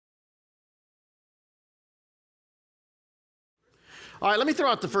All right, let me throw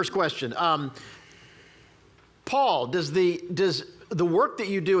out the first question. Paul, does the work that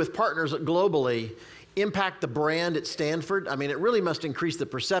you do with partners globally impact the brand at Stanford? I mean, it really must increase the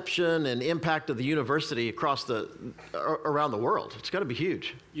perception and impact of the university around the world. It's got to be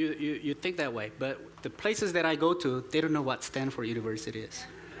huge. You think that way, but the places that I go to, they don't know what Stanford University is.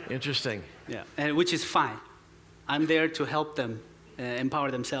 Interesting. Yeah, and which is fine. I'm there to help them empower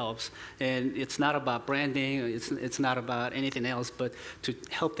themselves, and it's not about branding. It's not about anything else, but to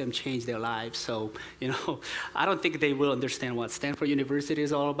help them change their lives. So, I don't think they will understand what Stanford University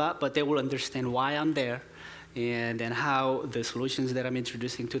is all about, but they will understand why I'm there, and then how the solutions that I'm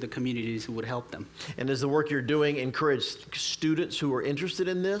introducing to the communities would help them. And does the work you're doing encourage students who are interested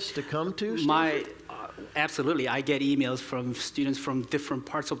in this to come to Stanford? Absolutely. I get emails from students from different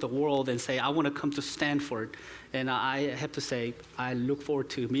parts of the world and say, I want to come to Stanford. And I have to say, I look forward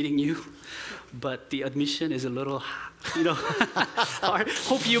to meeting you, but the admission is a little, hard.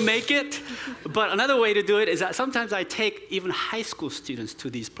 Hope you make it. But another way to do it is that sometimes I take even high school students to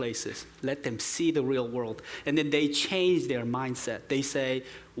these places, let them see the real world, and then they change their mindset. They say,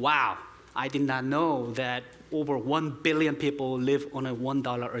 wow, I did not know that over 1 billion people live on a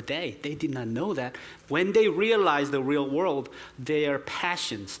 $1 a day. They did not know that. When they realize the real world, their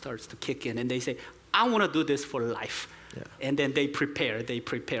passion starts to kick in, and they say, I want to do this for life. Yeah. And then they prepare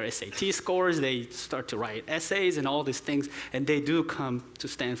SAT scores, they start to write essays and all these things, and they do come to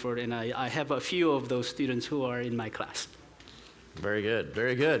Stanford, and I have a few of those students who are in my class. Very good,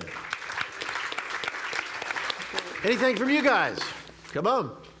 very good. Anything from you guys? Come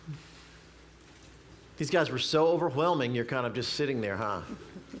on. These guys were so overwhelming, you're kind of just sitting there, huh?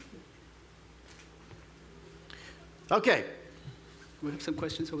 Okay. We have some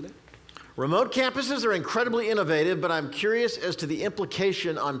questions over there. Remote campuses are incredibly innovative, but I'm curious as to the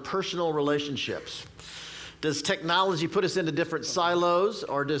implication on personal relationships. Does technology put us into different silos,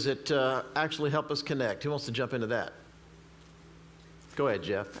 or does it actually help us connect? Who wants to jump into that? Go ahead,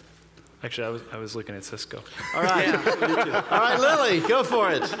 Jeff. Actually, I was looking at Cisco. All right. Yeah. All right, Lily, go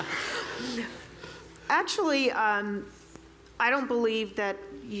for it. Actually, I don't believe that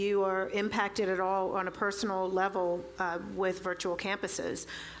you are impacted at all on a personal level with virtual campuses.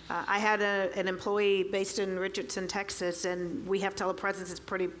 I had an employee based in Richardson, Texas, and we have telepresence. It's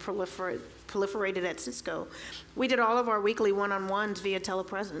pretty proliferated at Cisco. We did all of our weekly one-on-ones via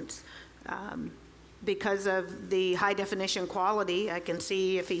telepresence. Because of the high definition quality, I can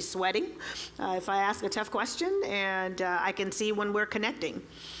see if he's sweating, if I ask a tough question, and I can see when we're connecting.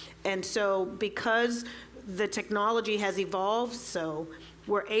 And so because the technology has evolved, so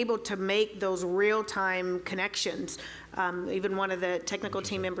we're able to make those real-time connections. Even one of the technical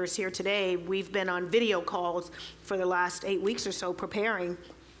team members here today, we've been on video calls for the last 8 weeks or so preparing,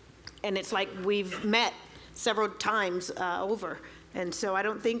 and it's like we've met several times over. And so I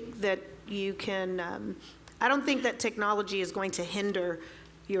don't think that you can, I don't think that technology is going to hinder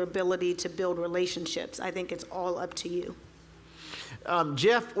your ability to build relationships. I think it's all up to you.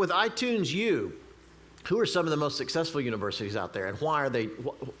 Jeff, with iTunes U, who are some of the most successful universities out there, and why are they,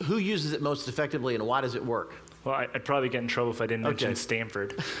 who uses it most effectively, and why does it work? Well, I'd probably get in trouble if I didn't mention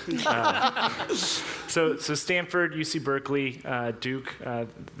Stanford. So Stanford, UC Berkeley, Duke,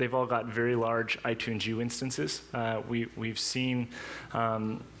 they've all got very large iTunes U instances. We've seen,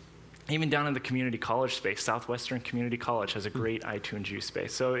 even down in the community college space, Southwestern Community College has a great iTunes U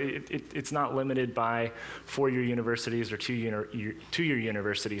space. So it's not limited by four-year universities or two-year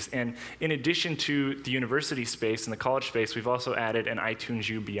universities. And in addition to the university space and the college space, we've also added an iTunes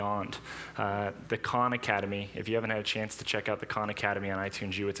U Beyond. The Khan Academy, if you haven't had a chance to check out the Khan Academy on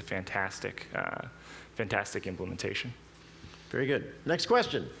iTunes U, it's a fantastic, fantastic implementation. Very good. Next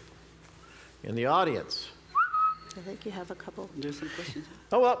question in the audience. I think you have a couple. There's some questions.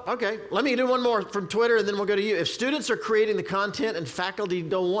 Oh, well, okay. Let me do one more from Twitter, and then we'll go to you. If students are creating the content and faculty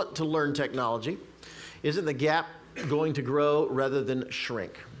don't want to learn technology, isn't the gap going to grow rather than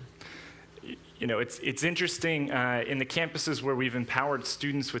shrink? You know, it's interesting. In the campuses where we've empowered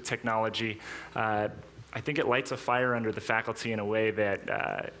students with technology, I think it lights a fire under the faculty in a way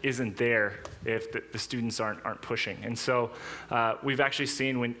that isn't there if the students aren't pushing. And so we've actually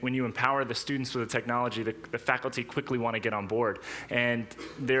seen when you empower the students with the technology, the faculty quickly want to get on board. And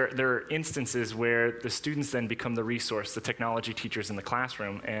there are instances where the students then become the resource, the technology teachers in the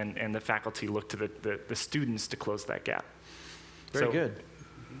classroom, and the faculty look to the students to close that gap. Very good.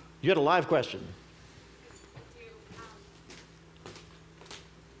 You had a live question. Can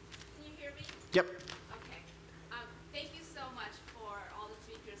you hear me? Yep. Thank you so much for all the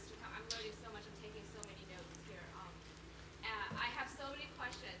speakers to come. I'm learning so much. I'm taking so many notes here. I have so many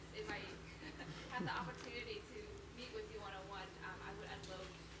questions. If I have the opportunity to meet with you one-on-one, I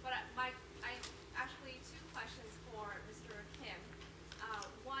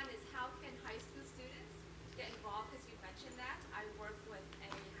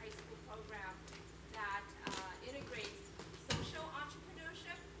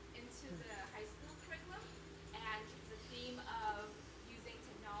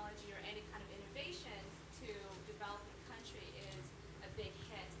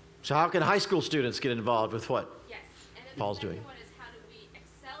So how can high school students get involved with what Yes. And then Paul's the second doing? one is how do we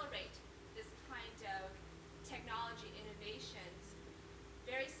accelerate this kind of technology innovations,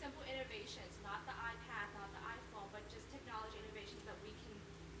 very simple innovations, not the iPad, not the iPhone, but just technology innovations that we can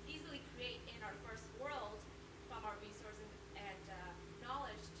easily create in our first world from our resources and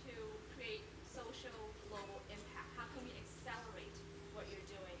knowledge to create social global impact. How can we accelerate what you're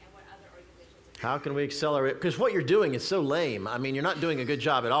doing and what other organizations are doing? How can we accelerate? Because what you're doing is so lame. I mean, you're not doing a good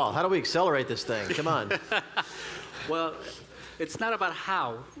job at all. How do we accelerate this thing? Come on. Well, it's not about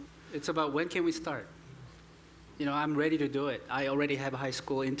how, it's about when can we start. You know, I'm ready to do it. I already have high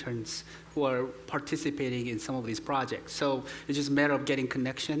school interns who are participating in some of these projects. So it's just a matter of getting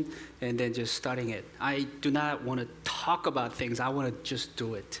connection and then just starting it. I do not want to talk about things. I want to just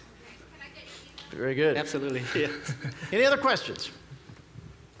do it. Can I get your email? Very good. Absolutely, yeah. Any other questions?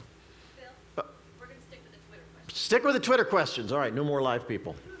 Bill? We're going to stick with the Twitter question. Stick with the Twitter questions. All right, no more live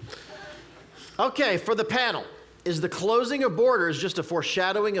people. Okay, for the panel, is the closing of borders just a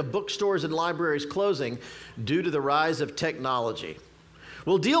foreshadowing of bookstores and libraries closing due to the rise of technology?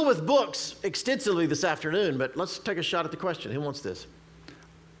 We'll deal with books extensively this afternoon, but let's take a shot at the question. Who wants this?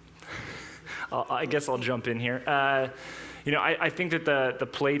 I guess I'll jump in here. You know, I think that the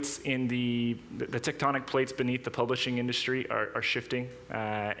plates in the tectonic plates beneath the publishing industry are shifting,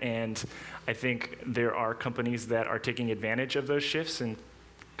 and I think there are companies that are taking advantage of those shifts and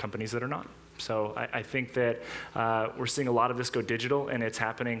companies that are not. So I think that we're seeing a lot of this go digital, and it's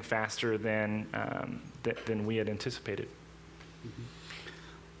happening faster than we had anticipated.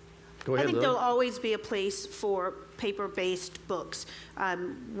 Go I ahead, think Lily. there'll always be a place for paper-based books.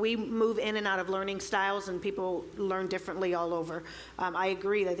 We move in and out of learning styles, and people learn differently all over. I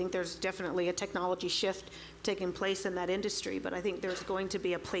agree. I think there's definitely a technology shift taking place in that industry, but I think there's going to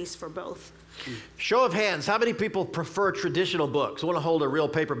be a place for both. Show of hands, how many people prefer traditional books? I want to hold a real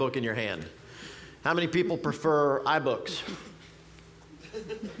paper book in your hand. How many people prefer iBooks?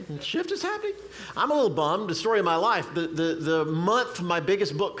 Shift is happening. I'm a little bummed. The story of my life. The month my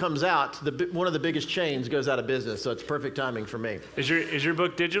biggest book comes out, one of the biggest chains goes out of business. So it's perfect timing for me. Is your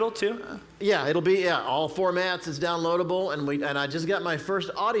book digital too? Yeah, it'll be all formats. It's downloadable, and I just got my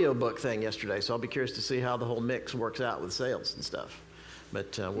first audiobook thing yesterday. So I'll be curious to see how the whole mix works out with sales and stuff.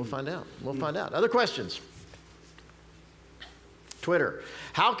 But we'll find out. We'll find out. Other questions? Twitter.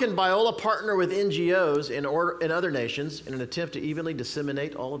 How can Biola partner with NGOs in other nations in an attempt to evenly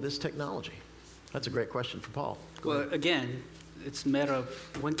disseminate all of this technology? That's a great question for Paul. Well, again, it's a matter of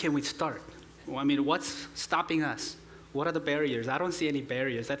when can we start? Well, I mean, what's stopping us? What are the barriers? I don't see any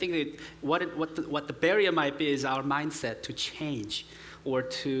barriers. I think that what the barrier might be is our mindset to change or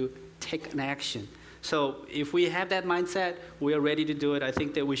to take an action. So if we have that mindset, we are ready to do it. I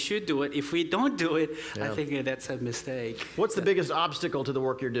think that we should do it. If we don't do it, I think that's a mistake. What's the biggest obstacle to the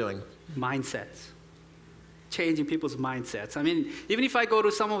work you're doing? Mindsets. Changing people's mindsets. I mean, even if I go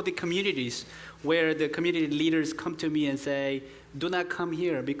to some of the communities where the community leaders come to me and say, do not come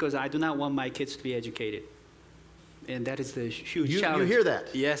here because I do not want my kids to be educated. And that is the huge challenge. You hear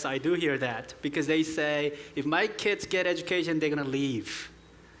that? Yes, I do hear that. Because they say, if my kids get education, they're going to leave.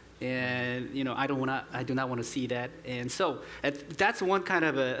 And you know, I do not want to see that. And so that's one kind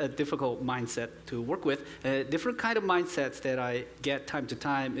of a difficult mindset to work with. A different kind of mindsets that I get time to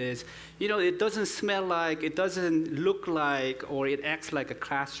time is, you know, it doesn't smell like, it doesn't look like, or it acts like a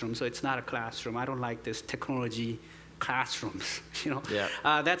classroom. So it's not a classroom. I don't like this technology classrooms. You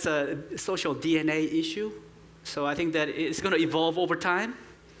know, that's a social DNA issue. So I think that it's going to evolve over time.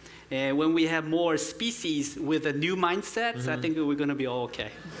 And when we have more species with a new mindsets, I think we're going to be all okay.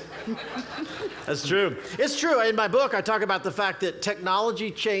 That's true. It's true. In my book, I talk about the fact that technology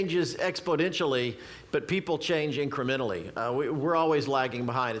changes exponentially, but people change incrementally. We're always lagging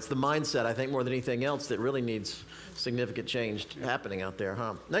behind. It's the mindset, I think, more than anything else that really needs significant change happening out there,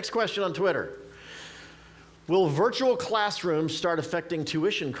 huh? Next question on Twitter. Will virtual classrooms start affecting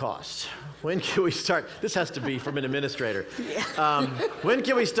tuition costs? When can we start? This has to be from an administrator. When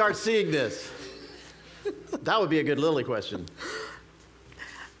can we start seeing this? That would be a good Lily question.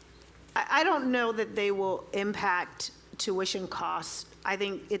 I don't know that they will impact tuition costs. I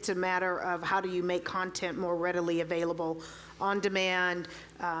think it's a matter of how do you make content more readily available on demand,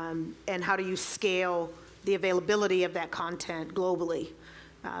 and how do you scale the availability of that content globally.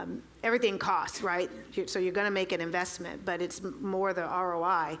 Everything costs, right? So you're going to make an investment, but it's more the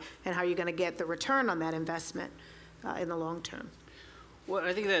ROI and how you're going to get the return on that investment in the long term. Well,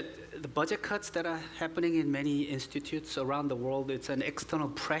 I think that the budget cuts that are happening in many institutes around the world, it's an external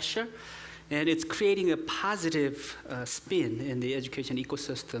pressure. And it's creating a positive spin in the education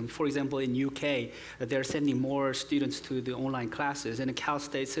ecosystem. For example, in UK, they're sending more students to the online classes, and the Cal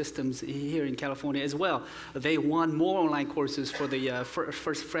State systems here in California as well. They want more online courses for the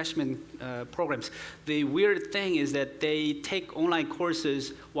first freshman programs. The weird thing is that they take online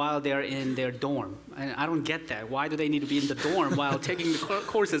courses while they're in their dorm. And I don't get that. Why do they need to be in the dorm while taking the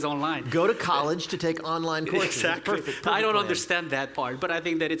courses online? Go to college to take online courses. Exactly. Perfect I don't plan. understand that part, but I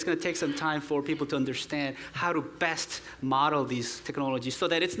think that it's going to take some time for people to understand how to best model these technologies so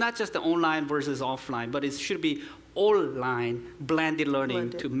that it's not just the online versus offline, but it should be online blended learning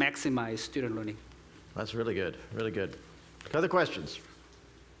to maximize student learning. That's really good, really good. Other questions?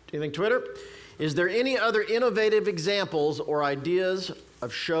 Anything Twitter? Is there any other innovative examples or ideas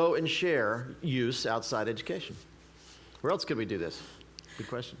of show and share use outside education? Where else could we do this? Good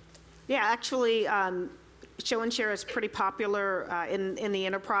question. Yeah, actually, show and share is pretty popular in the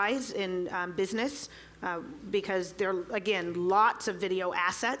enterprise, in business, because there are, again, lots of video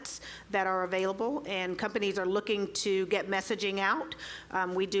assets that are available, and companies are looking to get messaging out.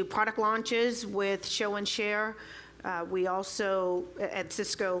 We do product launches with show and share. We also, at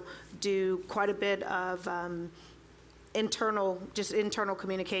Cisco, do quite a bit of internal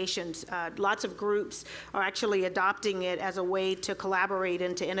communications. Lots of groups are actually adopting it as a way to collaborate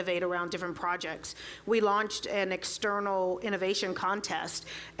and to innovate around different projects. We launched an external innovation contest,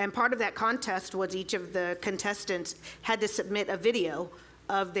 and part of that contest was each of the contestants had to submit a video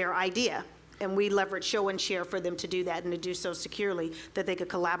of their idea, and we leveraged show and share for them to do that and to do so securely that they could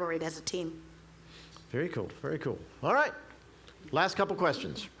collaborate as a team. Very cool, very cool. All right, last couple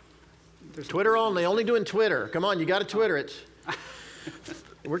questions. Twitter only doing Twitter. Come on, you got to Twitter it.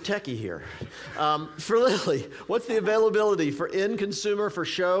 We're techie here. For Lily, what's the availability for end consumer for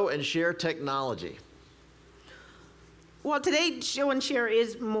show and share technology? Well, today, show and share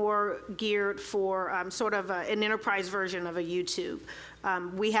is more geared for sort of an enterprise version of a YouTube.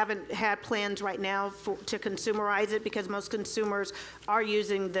 We haven't had plans right now to consumerize it because most consumers are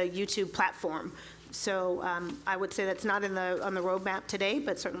using the YouTube platform. So I would say that's not on the roadmap today,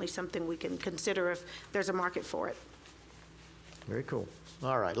 but certainly something we can consider if there's a market for it. Very cool.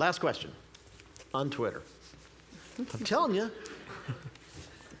 All right, last question on Twitter. I'm telling you.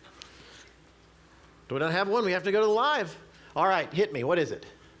 Do we not have one? We have to go to the live. All right, hit me. What is it?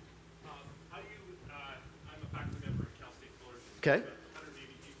 I'm a faculty member at Cal State Fullerton. Okay.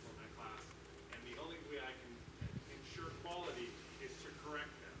 180 people in my class, and the only way I can ensure quality is to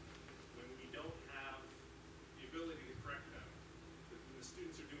correct them. When we don't have the ability to correct them, when the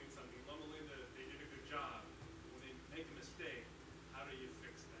students are doing something, Mama Linda, they did a good job. When they make a mistake, how do you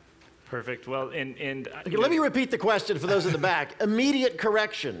fix that? Perfect. Well, Okay, let me repeat the question for those in the back. Immediate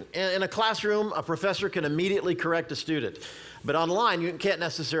correction. In a classroom, a professor can immediately correct a student. But online, you can't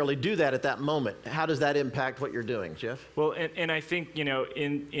necessarily do that at that moment. How does that impact what you're doing, Jeff? Well, and I think,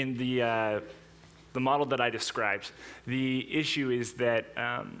 in the model that I described, the issue is that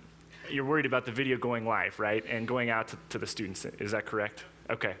you're worried about the video going live, right? And going out to the students. Is that correct?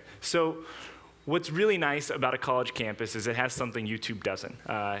 Okay. So what's really nice about a college campus is it has something YouTube doesn't.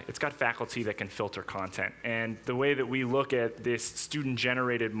 It's got faculty that can filter content. And the way that we look at this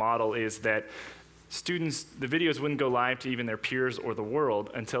student-generated model is that students, the videos wouldn't go live to even their peers or the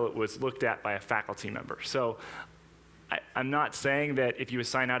world until it was looked at by a faculty member. So I'm not saying that if you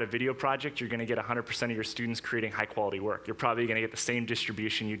assign out a video project, you're going to get 100% of your students creating high-quality work. You're probably going to get the same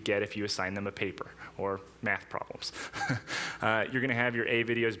distribution you'd get if you assign them a paper or math problems. You're going to have your A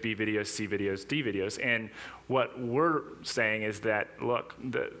videos, B videos, C videos, D videos. And what we're saying is that, look,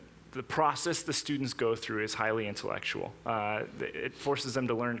 the process the students go through is highly intellectual. It forces them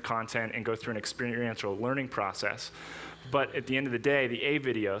to learn content and go through an experiential learning process. But at the end of the day, the A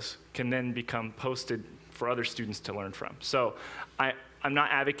videos can then become posted for other students to learn from. So I'm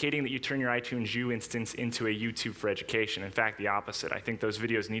not advocating that you turn your iTunes U instance into a YouTube for education. In fact, the opposite. I think those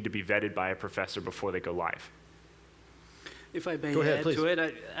videos need to be vetted by a professor before they go live. If I may ahead, add please. to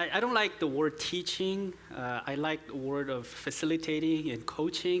it, I don't like the word teaching. I like the word of facilitating and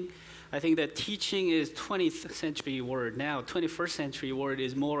coaching. I think that teaching is 20th century word now. 21st century word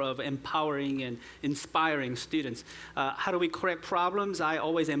is more of empowering and inspiring students. How do we correct problems? I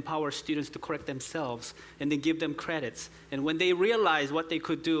always empower students to correct themselves and then give them credits. And when they realize what they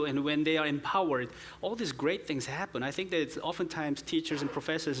could do and when they are empowered, all these great things happen. I think that it's oftentimes teachers and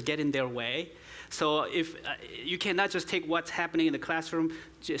professors get in their way. So if you cannot just take what's happening in the classroom,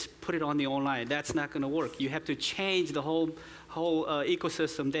 just put it on the online. That's not going to work. You have to change the whole whole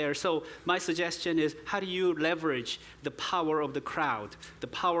ecosystem there. So my suggestion is, how do you leverage the power of the crowd, the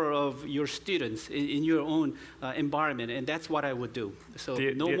power of your students in your own environment? And that's what I would do. So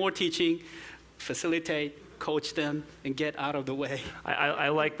no more teaching, facilitate, coach them, and get out of the way. I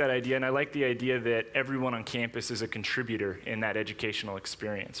like that idea, and I like the idea that everyone on campus is a contributor in that educational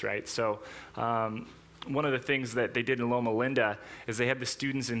experience, right? So one of the things that they did in Loma Linda is they had the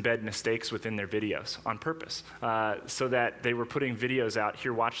students embed mistakes within their videos on purpose, so that they were putting videos out.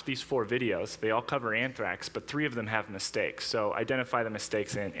 Here, watch these 4 videos. They all cover anthrax, but 3 of them have mistakes. So identify the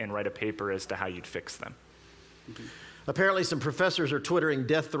mistakes and write a paper as to how you'd fix them. Mm-hmm. Apparently some professors are twittering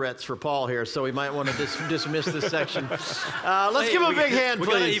death threats for Paul here, so we might want to dismiss this section. Let's give him a big hand,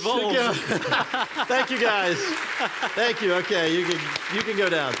 please. Thank you, guys. Thank you. Okay, you can go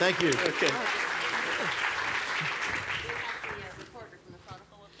down. Thank you. Okay.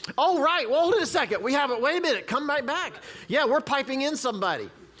 Oh, right. Well, hold it a second. We have it. Wait a minute. Come right back. Yeah, we're piping in somebody.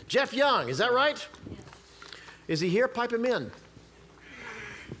 Jeff Young, is that right? Is he here? Pipe him in.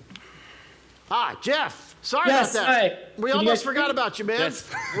 Hi, Jeff. Sorry about that. Hi. We almost forgot about you, man. Yes.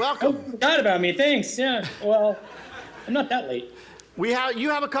 Welcome. Oh, forgot about me. Thanks. Yeah. Well, I'm not that late. You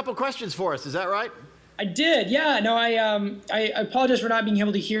have a couple questions for us. Is that right? I did. Yeah. No. I apologize for not being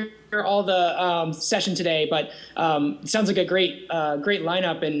able to hear all the session today, but it sounds like a great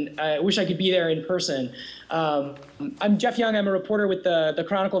lineup, and I wish I could be there in person. I'm Jeff Young. I'm a reporter with the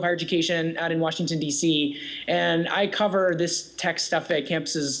Chronicle of Higher Education out in Washington, D.C., and I cover this tech stuff at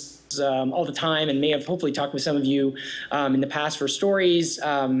campuses all the time, and may have hopefully talked with some of you in the past for stories.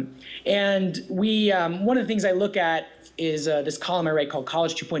 And we, one of the things I look at is this column I write called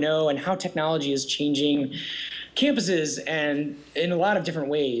College 2.0, and how technology is changing campuses, and in a lot of different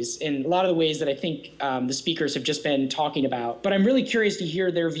ways, in a lot of the ways that I think the speakers have just been talking about. But I'm really curious to hear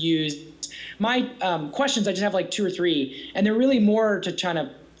their views. My questions, I just have like 2 or 3, and they're really more to try to,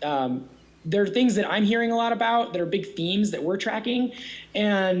 there are things that I'm hearing a lot about that are big themes that we're tracking,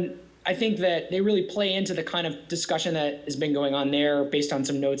 and I think that they really play into the kind of discussion that has been going on there based on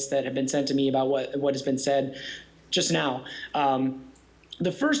some notes that have been sent to me about what has been said just now.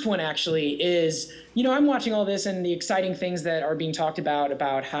 The first one actually is, I'm watching all this and the exciting things that are being talked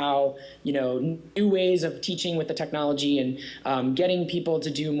about how, new ways of teaching with the technology and getting people to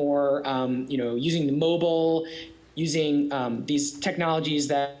do more, using the mobile, using these technologies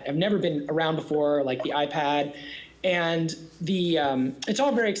that have never been around before, like the iPad. And it's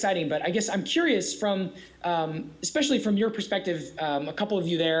all very exciting, but I guess I'm curious from, especially from your perspective, a couple of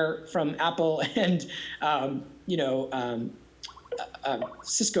you there from Apple and,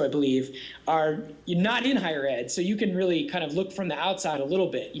 Cisco, I believe, are not in higher ed. So you can really kind of look from the outside a little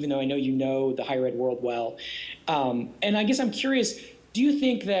bit, even though I know you know the higher ed world well. And I guess I'm curious, do you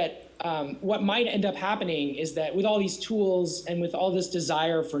think that what might end up happening is that with all these tools and with all this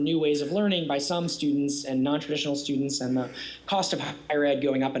desire for new ways of learning by some students and non-traditional students and the cost of higher ed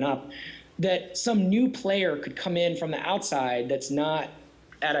going up and up, that some new player could come in from the outside that's not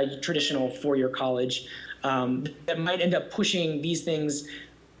at a traditional four-year college that might end up pushing these things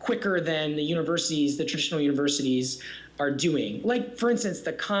quicker than the traditional universities are doing. Like, for instance,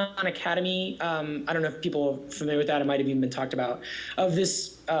 the Khan Academy, I don't know if people are familiar with that, it might have even been talked about, of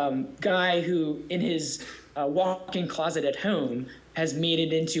this guy who in his walk-in closet at home has made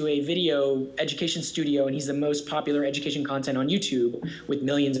it into a video education studio, and he's the most popular education content on YouTube with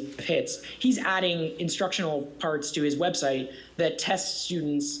millions of hits. He's adding instructional parts to his website that test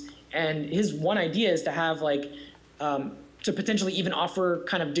students, and his one idea is to have to potentially even offer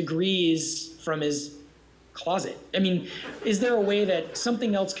kind of degrees from his closet. I mean, is there a way that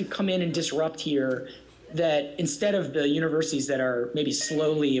something else could come in and disrupt here, that instead of the universities that are maybe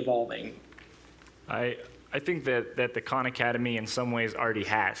slowly evolving? I think that the Khan Academy in some ways already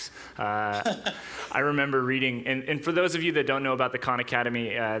has. I remember reading, and for those of you that don't know about the Khan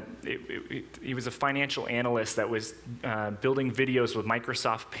Academy, he was a financial analyst that was building videos with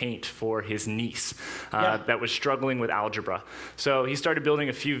Microsoft Paint for his niece that was struggling with algebra. So he started building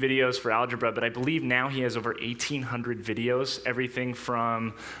a few videos for algebra, but I believe now he has over 1,800 videos, everything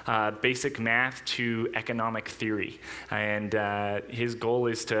from basic math to economic theory. And his goal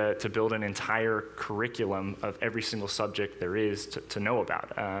is to build an entire curriculum of every single subject there is to know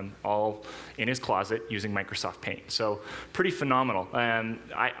about, all in his closet using Microsoft Paint. So pretty phenomenal.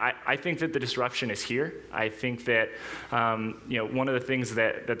 I think that the disruption is here. I think that one of the things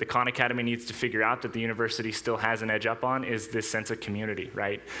that the Khan Academy needs to figure out that the university still has an edge up on is this sense of community,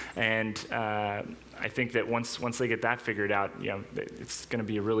 right? And I think that once they get that figured out, it's going to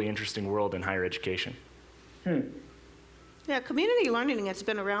be a really interesting world in higher education. Yeah, community learning has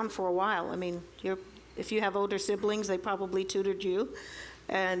been around for a while. I mean, If you have older siblings, they probably tutored you.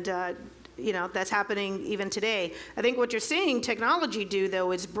 And, that's happening even today. I think what you're seeing technology do,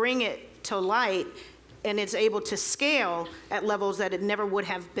 though, is bring it to light, and it's able to scale at levels that it never would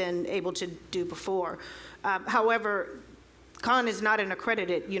have been able to do before. However, Khan is not an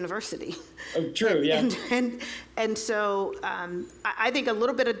accredited university. Oh, true, yeah. And so I think a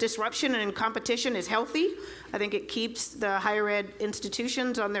little bit of disruption and competition is healthy. I think it keeps the higher ed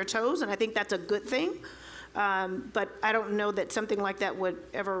institutions on their toes, and I think that's a good thing. But I don't know that something like that would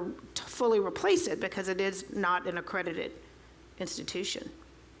ever fully replace it, because it is not an accredited institution.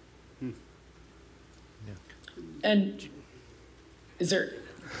 And is there,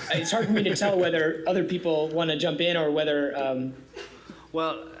 it's hard for me to tell whether other people want to jump in or whether.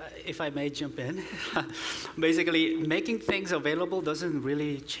 Well, if I may jump in, basically making things available doesn't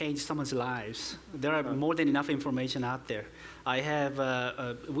really change someone's lives. There are more than enough information out there.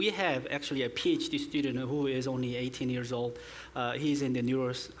 We have actually a PhD student who is only 18 years old. He's in the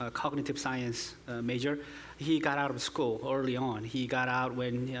cognitive science major. He got out of school early on. He got out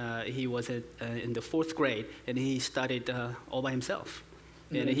when he was in the 4th grade, and he studied all by himself.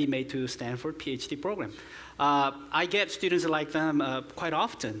 And he made to Stanford PhD program. I get students like them quite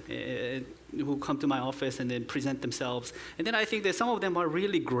often who come to my office and then present themselves. And then I think that some of them are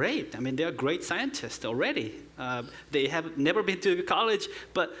really great. I mean, they're great scientists already. They have never been to college,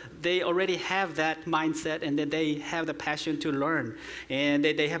 but they already have that mindset, and then they have the passion to learn. And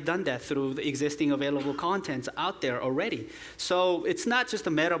they have done that through the existing available contents out there already. So it's not just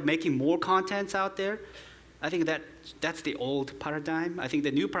a matter of making more contents out there. I think that's the old paradigm. I think the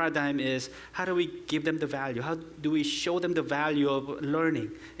new paradigm is, how do we give them the value? How do we show them the value of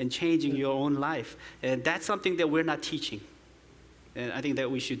learning and changing your own life? And that's something that we're not teaching. And I think that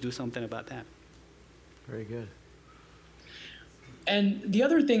we should do something about that. Very good. And the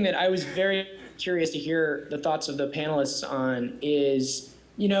other thing that I was very curious to hear the thoughts of the panelists on is,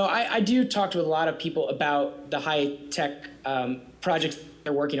 I do talk to a lot of people about the high-tech projects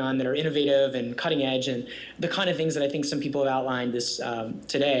they're working on that are innovative and cutting edge, and the kind of things that I think some people have outlined this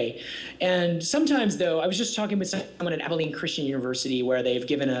today. And sometimes, though, I was just talking with someone at Abilene Christian University, where they've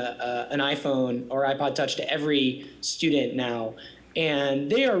given an iPhone or iPod Touch to every student now. And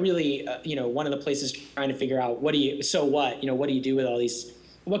they are really, one of the places trying to figure out what do you do with all these,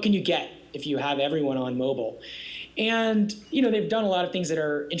 what can you get if you have everyone on mobile? And, they've done a lot of things that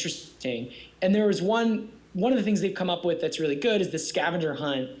are interesting. And there was one of the things they've come up with that's really good is the scavenger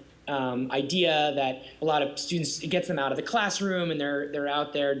hunt idea that a lot of students, it gets them out of the classroom and they're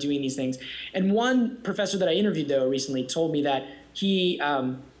out there doing these things. And one professor that I interviewed, though, recently told me that he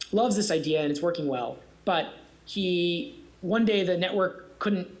loves this idea and it's working well, but one day the network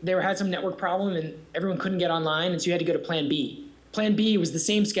had some network problem and everyone couldn't get online, and so you had to go to Plan B. Plan B was the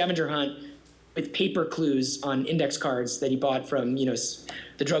same scavenger hunt with paper clues on index cards that he bought from,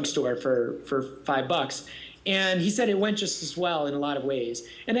 the drugstore for $5. And he said it went just as well in a lot of ways.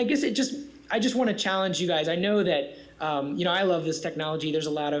 And I guess I just want to challenge you guys. I know that, I love this technology. There's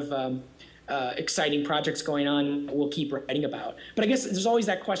a lot of exciting projects going on that we'll keep writing about. But I guess there's always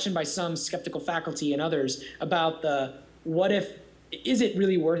that question by some skeptical faculty and others about is it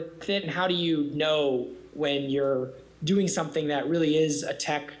really worth it? And how do you know when you're doing something that really is a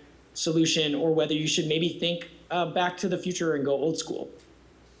tech solution, or whether you should maybe think back to the future and go old school?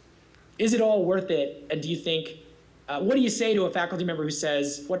 Is it all worth it? And do you think, what do you say to a faculty member who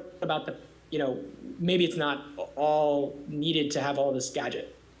says, what about maybe it's not all needed to have all this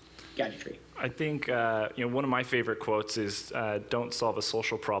gadgetry? I think one of my favorite quotes is, "Don't solve a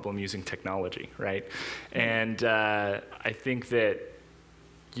social problem using technology," right? And I think that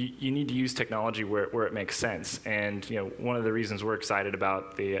you need to use technology where it makes sense. And one of the reasons we're excited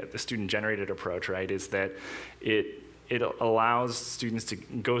about the student-generated approach, right, is that it allows students to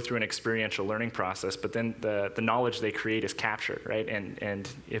go through an experiential learning process, but then the knowledge they create is captured, right? And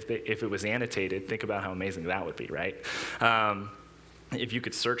if it was annotated, think about how amazing that would be, right? If you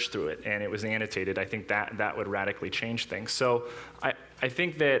could search through it and it was annotated, I think that would radically change things. So I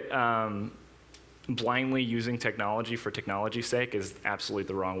think that blindly using technology for technology's sake is absolutely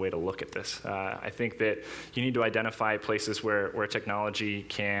the wrong way to look at this. I think that you need to identify places where technology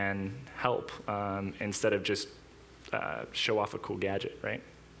can help instead of just show off a cool gadget, right?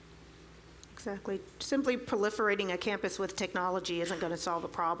 Exactly. Simply proliferating a campus with technology isn't going to solve a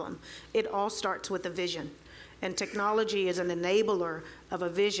problem. It all starts with a vision. And technology is an enabler of a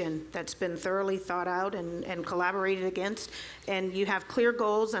vision that's been thoroughly thought out and collaborated against. And you have clear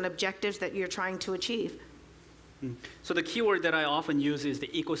goals and objectives that you're trying to achieve. So the keyword that I often use is the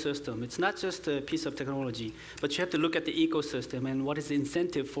ecosystem. It's not just a piece of technology, but you have to look at the ecosystem and what is the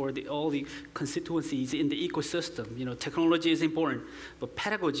incentive for all the constituencies in the ecosystem. You know, technology is important, but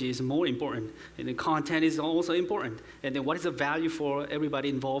pedagogy is more important, and the content is also important. And then what is the value for everybody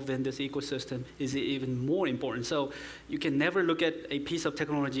involved in this ecosystem is even more important. So you can never look at a piece of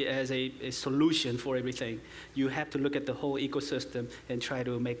technology as a solution for everything. You have to look at the whole ecosystem and try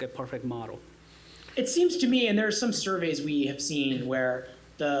to make a perfect model. It seems to me, and there are some surveys we have seen where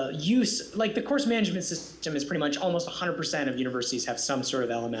the use, like the course management system is pretty much almost 100% of universities have some sort of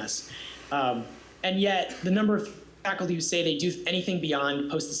LMS. And yet the number of faculty who say they do anything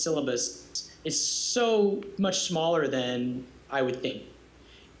beyond post the syllabus is so much smaller than I would think.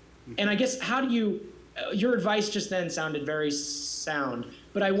 And I guess how do you, your advice just then sounded very sound,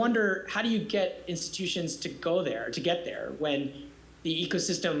 but I wonder, how do you get institutions to go there, to get there, when the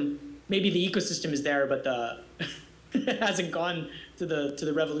ecosystem, maybe the ecosystem is there, but it hasn't gone to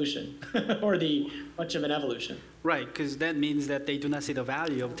the revolution or the much of an evolution. Right, because that means that they do not see the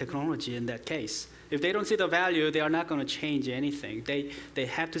value of technology in that case. If they don't see the value, they are not going to change anything. They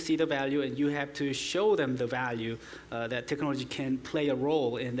have to see the value, and you have to show them the value that technology can play a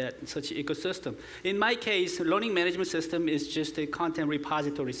role in that such ecosystem. In my case, learning management system is just a content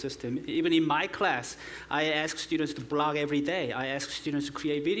repository system. Even in my class, I ask students to blog every day. I ask students to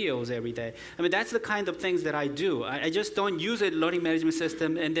create videos every day. I mean, that's the kind of things that I do. I just don't use a learning management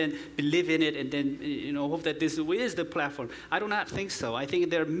system and then believe in it and then hope that this is the platform. I do not think so. I think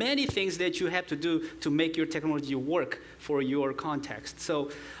there are many things that you have to do to make your technology work for your context. So,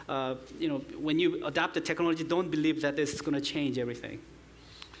 when you adopt the technology, don't believe that this is going to change everything.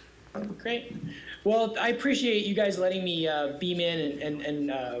 Great. Well, I appreciate you guys letting me beam in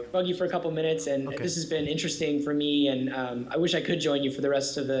and bug you for a couple minutes. And okay. This has been interesting for me. And I wish I could join you for the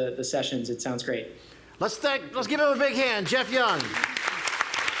rest of the sessions. It sounds great. Let's give him a big hand, Jeff Young.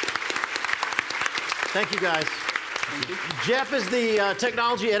 Thank you, guys. Thank you. Jeff is the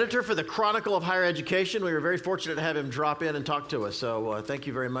technology editor for the Chronicle of Higher Education. We were very fortunate to have him drop in and talk to us, so thank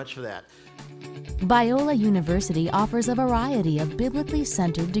you very much for that. Biola University offers a variety of biblically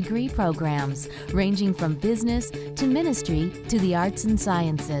centered degree programs, ranging from business to ministry to the arts and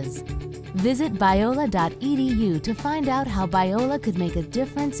sciences. Visit biola.edu to find out how Biola could make a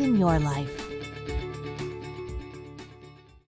difference in your life.